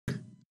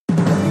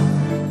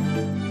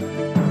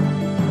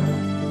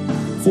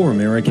For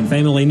American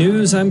Family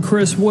News, I'm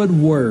Chris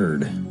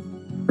Woodward.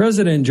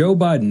 President Joe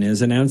Biden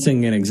is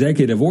announcing an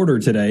executive order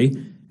today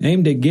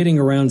aimed at getting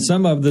around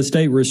some of the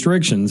state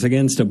restrictions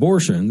against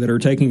abortion that are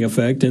taking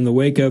effect in the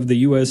wake of the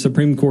U.S.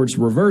 Supreme Court's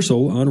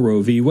reversal on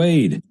Roe v.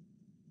 Wade.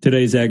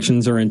 Today's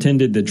actions are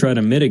intended to try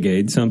to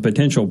mitigate some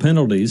potential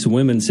penalties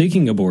women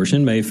seeking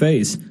abortion may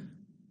face.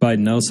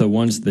 Biden also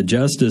wants the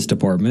Justice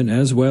Department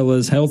as well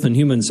as Health and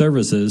Human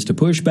Services to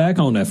push back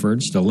on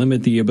efforts to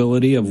limit the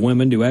ability of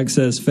women to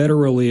access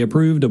federally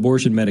approved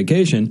abortion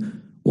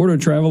medication or to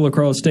travel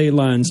across state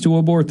lines to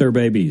abort their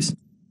babies.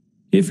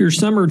 If your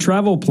summer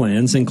travel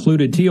plans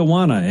included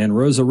Tijuana and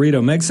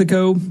Rosarito,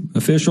 Mexico,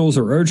 officials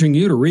are urging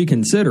you to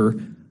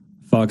reconsider.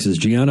 Fox's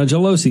Gianna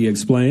Gelosi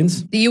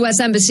explains. The U.S.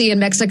 Embassy in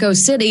Mexico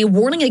City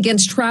warning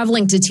against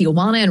traveling to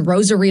Tijuana and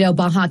Rosarito,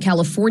 Baja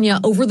California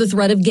over the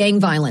threat of gang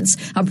violence.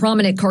 A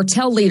prominent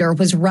cartel leader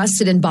was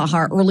arrested in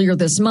Baja earlier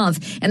this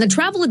month, and the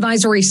travel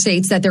advisory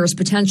states that there is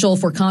potential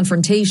for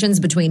confrontations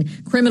between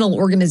criminal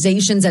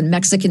organizations and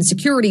Mexican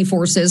security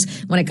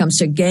forces when it comes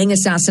to gang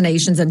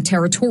assassinations and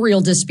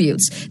territorial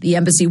disputes. The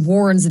embassy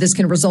warns this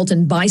can result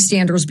in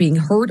bystanders being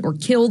hurt or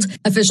killed.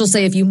 Officials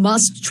say if you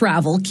must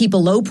travel, keep a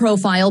low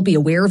profile, be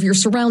aware of your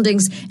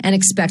surroundings, and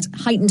expect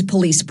heightened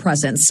police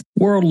presence.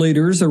 World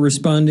leaders are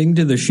responding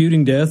to the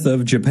shooting death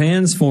of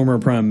Japan's former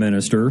prime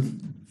minister.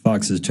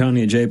 Fox's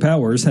Tanya J.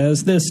 Powers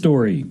has this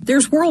story.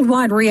 There's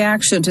worldwide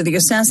reaction to the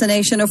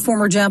assassination of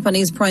former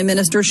Japanese Prime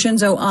Minister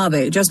Shinzo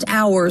Abe just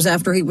hours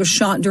after he was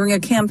shot during a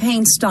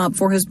campaign stop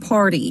for his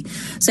party.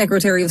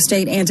 Secretary of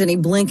State Antony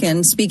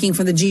Blinken, speaking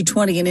for the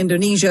G20 in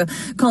Indonesia,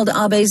 called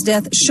Abe's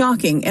death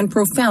shocking and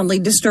profoundly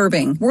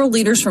disturbing. World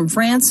leaders from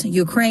France,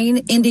 Ukraine,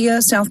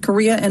 India, South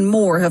Korea, and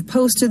more have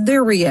posted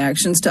their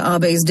reactions to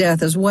Abe's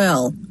death as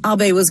well.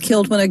 Abe was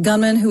killed when a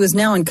gunman who is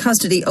now in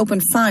custody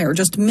opened fire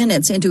just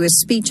minutes into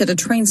his speech at a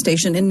train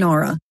station in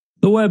Nara.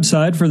 The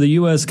website for the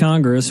U.S.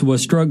 Congress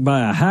was struck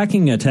by a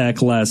hacking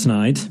attack last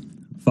night.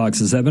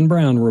 Fox's Evan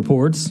Brown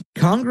reports.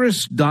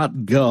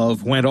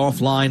 Congress.gov went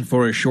offline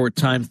for a short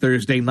time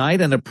Thursday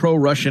night, and a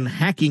pro-Russian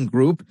hacking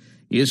group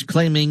is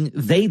claiming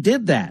they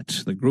did that.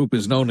 The group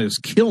is known as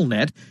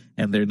Killnet,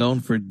 and they're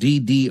known for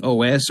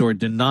DDoS, or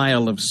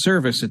denial of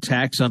service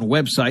attacks, on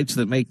websites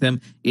that make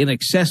them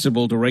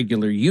inaccessible to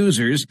regular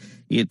users.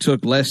 It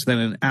took less than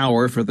an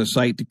hour for the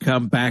site to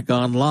come back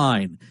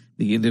online.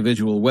 The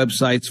individual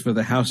websites for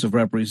the House of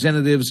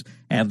Representatives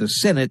and the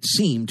Senate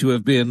seem to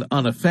have been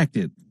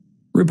unaffected.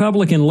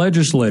 Republican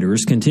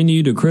legislators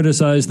continue to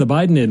criticize the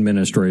Biden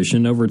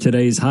administration over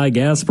today's high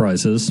gas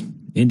prices.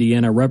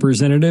 Indiana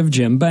Representative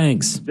Jim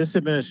Banks. This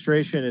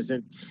administration is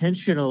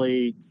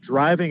intentionally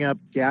driving up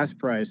gas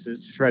prices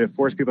to try to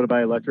force people to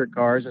buy electric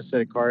cars instead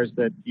of cars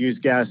that use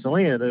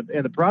gasoline.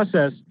 In the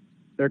process,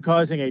 they're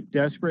causing a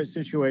desperate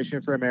situation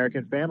for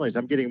American families.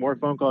 I'm getting more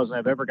phone calls than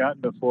I've ever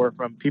gotten before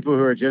from people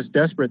who are just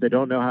desperate. They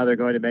don't know how they're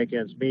going to make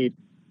ends meet.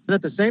 But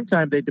at the same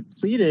time, the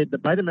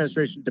Biden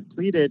administration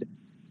depleted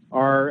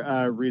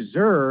our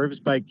reserves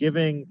by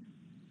giving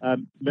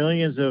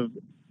millions of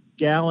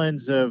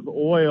gallons of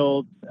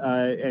oil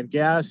and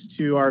gas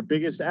to our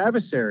biggest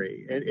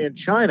adversary in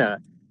China.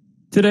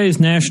 Today's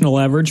national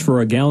average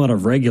for a gallon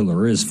of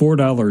regular is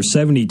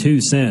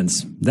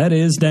 $4.72. That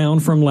is down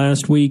from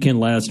last week and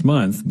last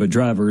month, but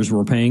drivers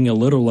were paying a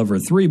little over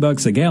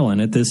 $3 a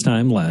gallon at this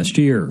time last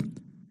year.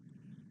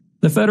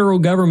 The federal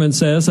government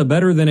says a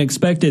better than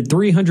expected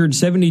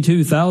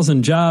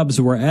 372,000 jobs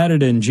were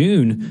added in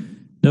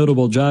June.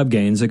 Notable job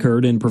gains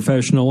occurred in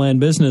professional and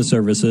business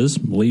services,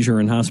 leisure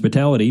and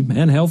hospitality,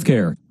 and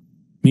healthcare.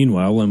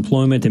 Meanwhile,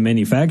 employment in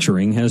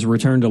manufacturing has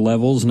returned to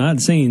levels not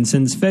seen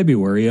since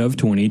February of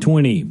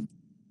 2020.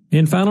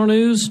 In final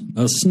news,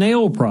 a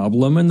snail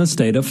problem in the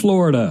state of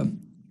Florida.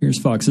 Here's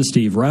Fox's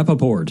Steve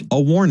Rappaport. A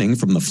warning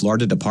from the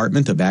Florida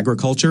Department of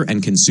Agriculture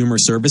and Consumer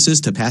Services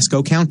to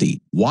Pasco County.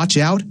 Watch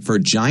out for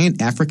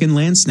giant African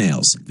land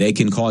snails. They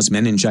can cause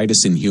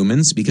meningitis in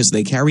humans because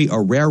they carry a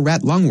rare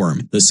rat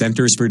lungworm. The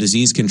Centers for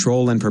Disease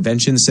Control and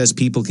Prevention says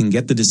people can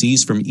get the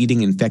disease from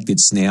eating infected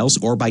snails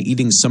or by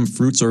eating some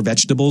fruits or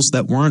vegetables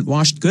that weren't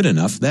washed good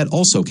enough that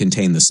also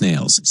contain the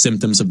snails.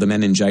 Symptoms of the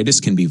meningitis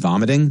can be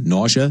vomiting,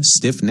 nausea,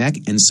 stiff neck,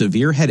 and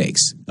severe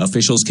headaches.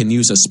 Officials can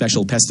use a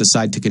special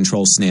pesticide to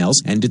control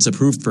snails, and it's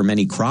approved for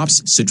many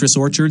crops, citrus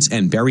orchards,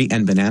 and berry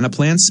and banana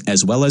plants,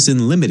 as well as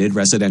in limited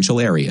residential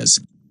areas.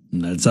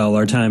 That's all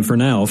our time for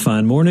now.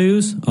 Find more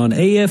news on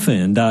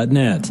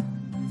afn.net.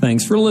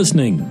 Thanks for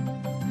listening.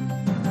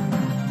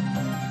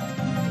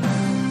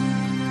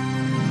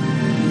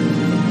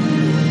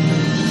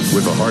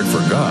 With a heart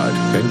for God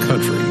and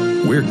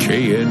country, we're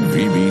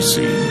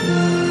KNVBC.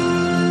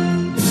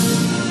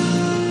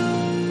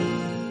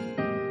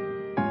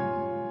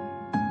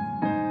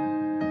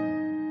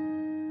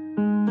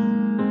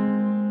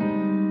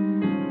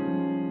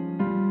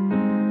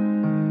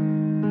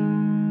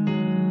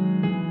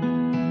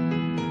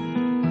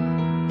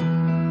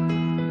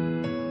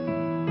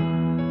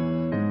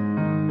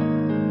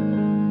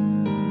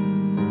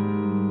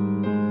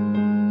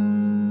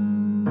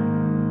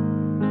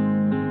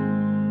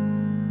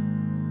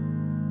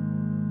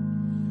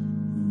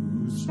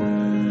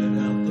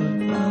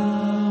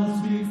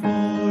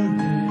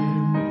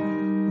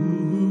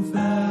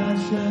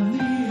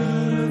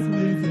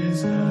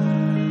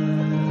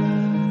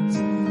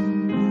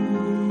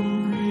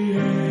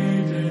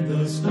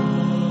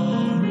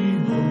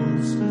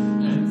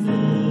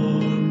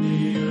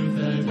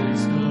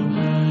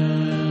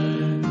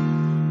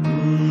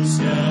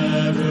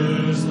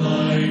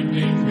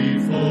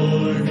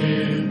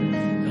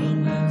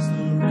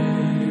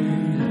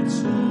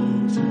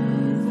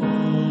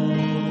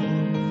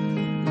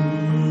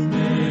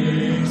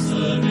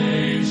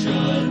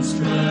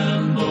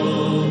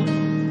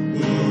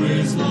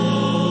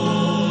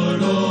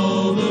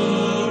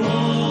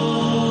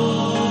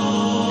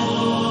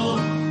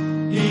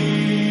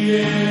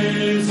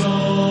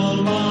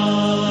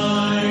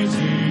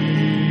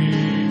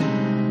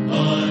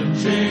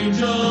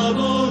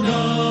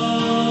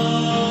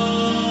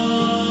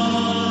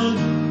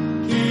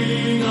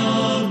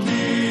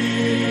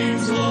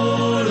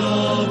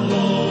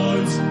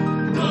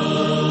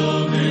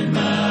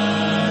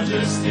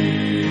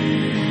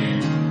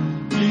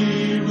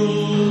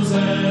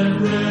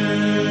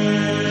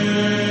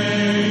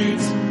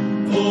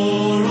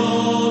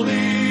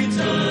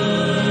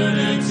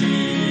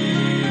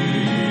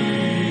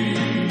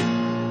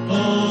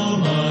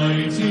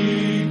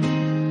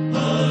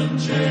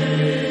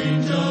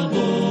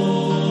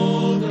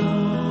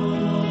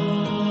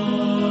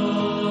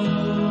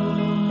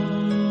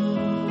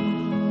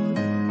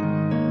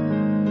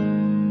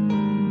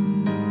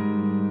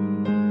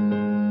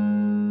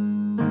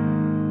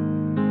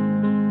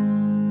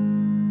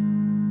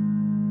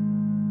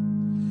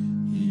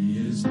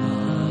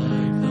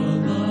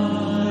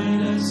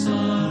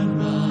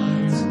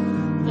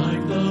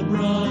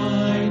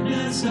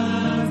 brightness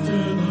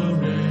after the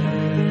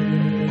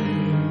rain,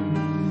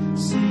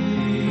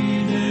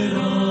 seated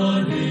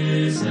on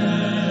his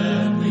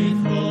heavenly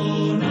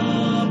throne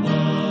above.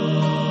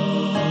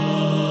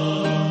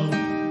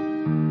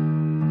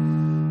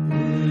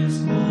 His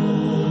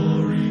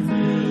glory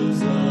fills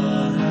the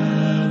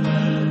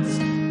heavens,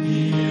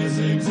 he is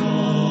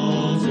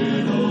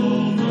exalted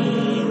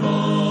over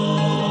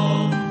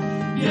all,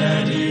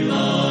 yet he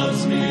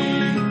loves me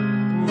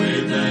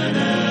with an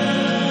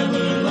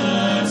everlasting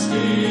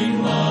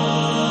love.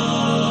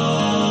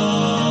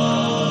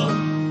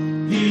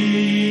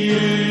 He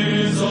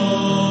is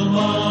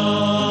almighty,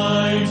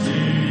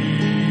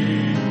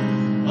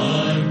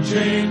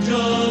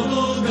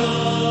 unchangeable God,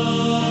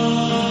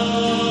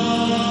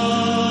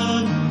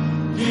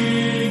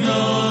 King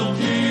of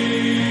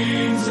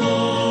kings,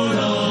 Lord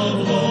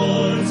of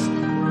lords,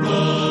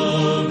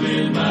 robed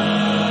in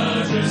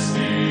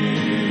majesty.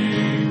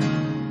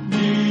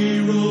 He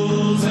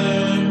rules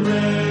and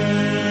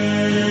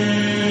reigns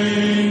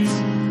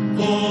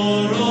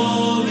for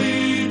all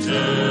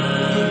eternity.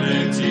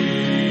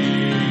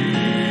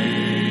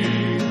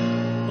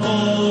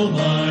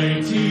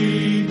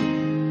 Almighty,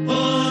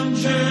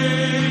 unchangeable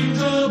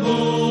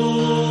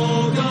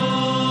God.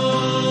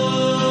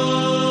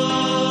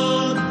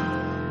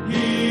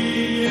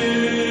 He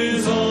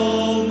is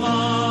almighty,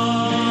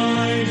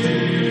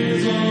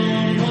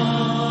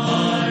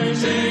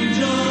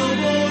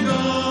 unchangeable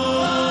God,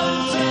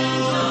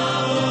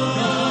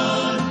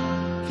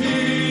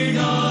 King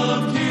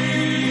of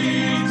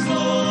kings,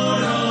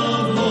 Lord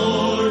of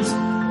lords,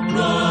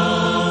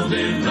 robed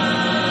in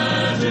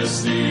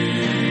majesty.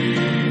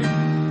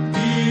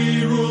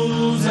 He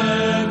rules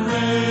and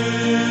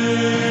reigns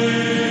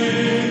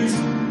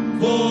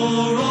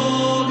for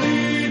all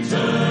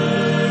eternity.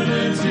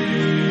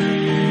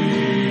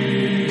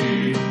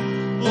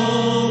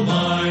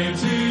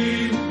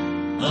 Almighty,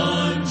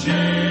 unchangeable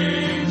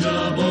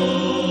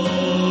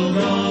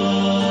God.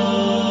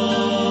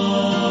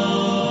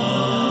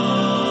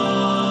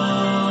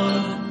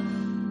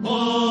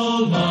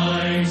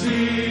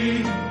 Almighty,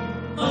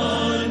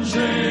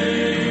 unchangeable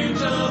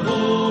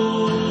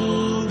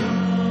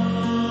God.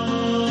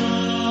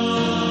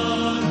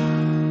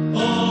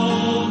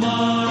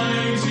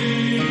 Almighty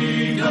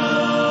God.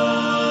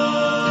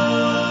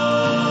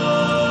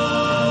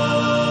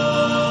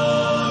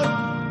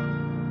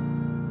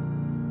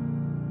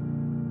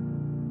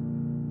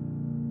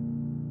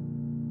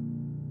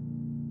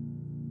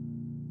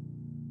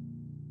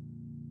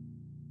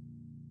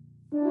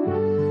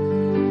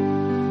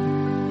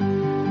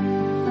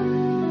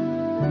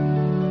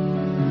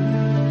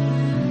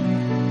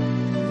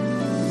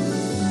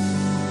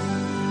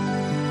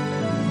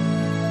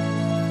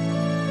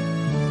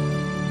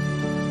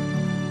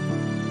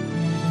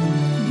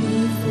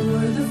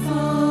 Before the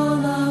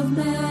fall of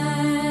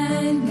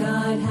man,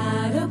 God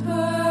had a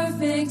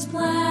perfect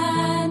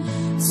plan.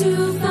 To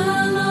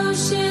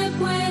fellowship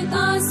with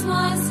us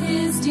was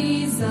his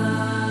desire.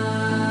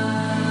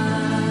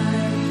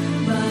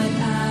 But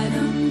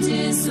Adam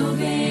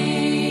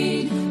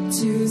disobeyed,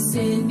 to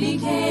sin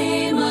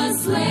became a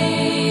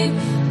slave.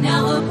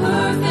 Now a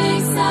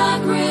perfect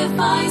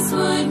sacrifice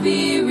would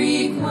be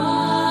required.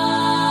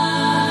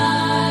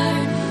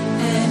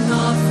 An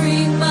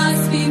offering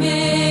must be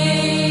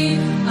made,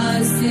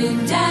 a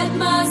sin debt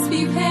must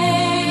be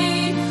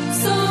paid,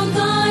 so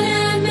God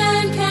and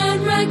man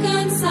can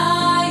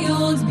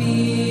reconciled be.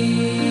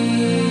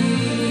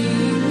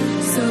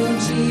 So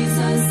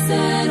Jesus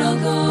said, I'll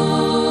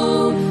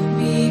go,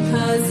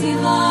 because he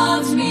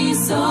loved me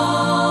so.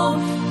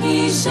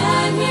 He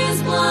shed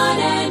his blood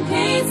and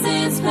paid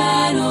sin's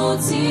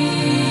penalty.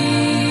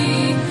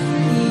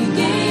 He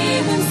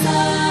gave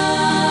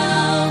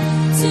himself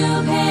to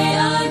pay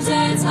a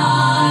debt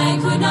I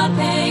could not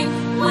pay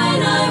when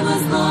I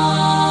was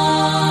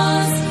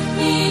lost.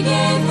 He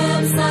gave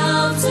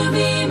himself to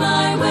be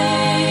my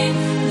way,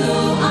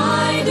 though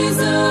I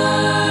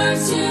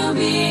deserved to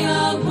be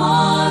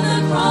upon the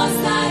cross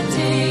that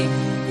day.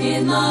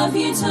 In love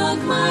he took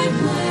my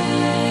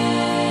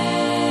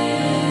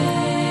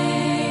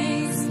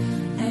place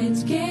and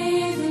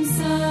gave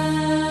himself.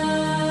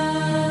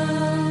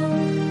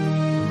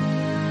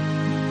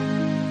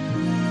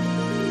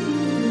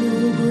 No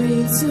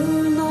greater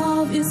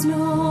love is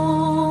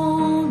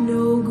known,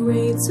 no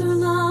greater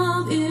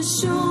love is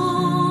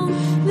shown,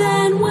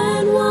 than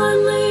when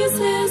one lays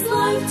his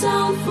life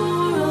down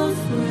for a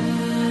friend.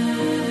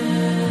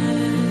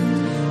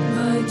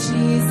 But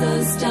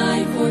Jesus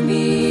died for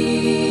me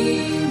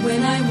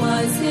when I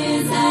was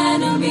his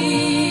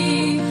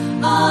enemy.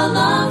 A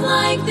love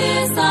like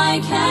this I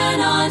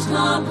cannot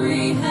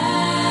comprehend.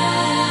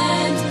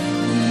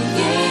 He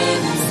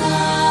gave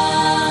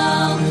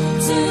himself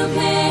to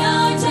pay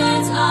a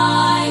debt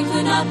I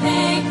could not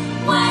pay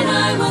when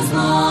I was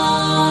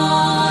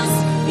lost.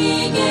 He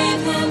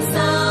gave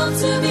himself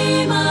to be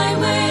my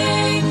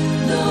way,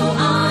 though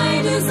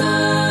I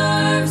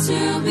deserved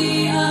to be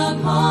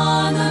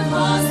upon the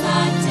cross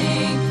that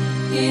day.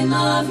 In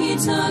love he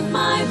took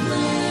my place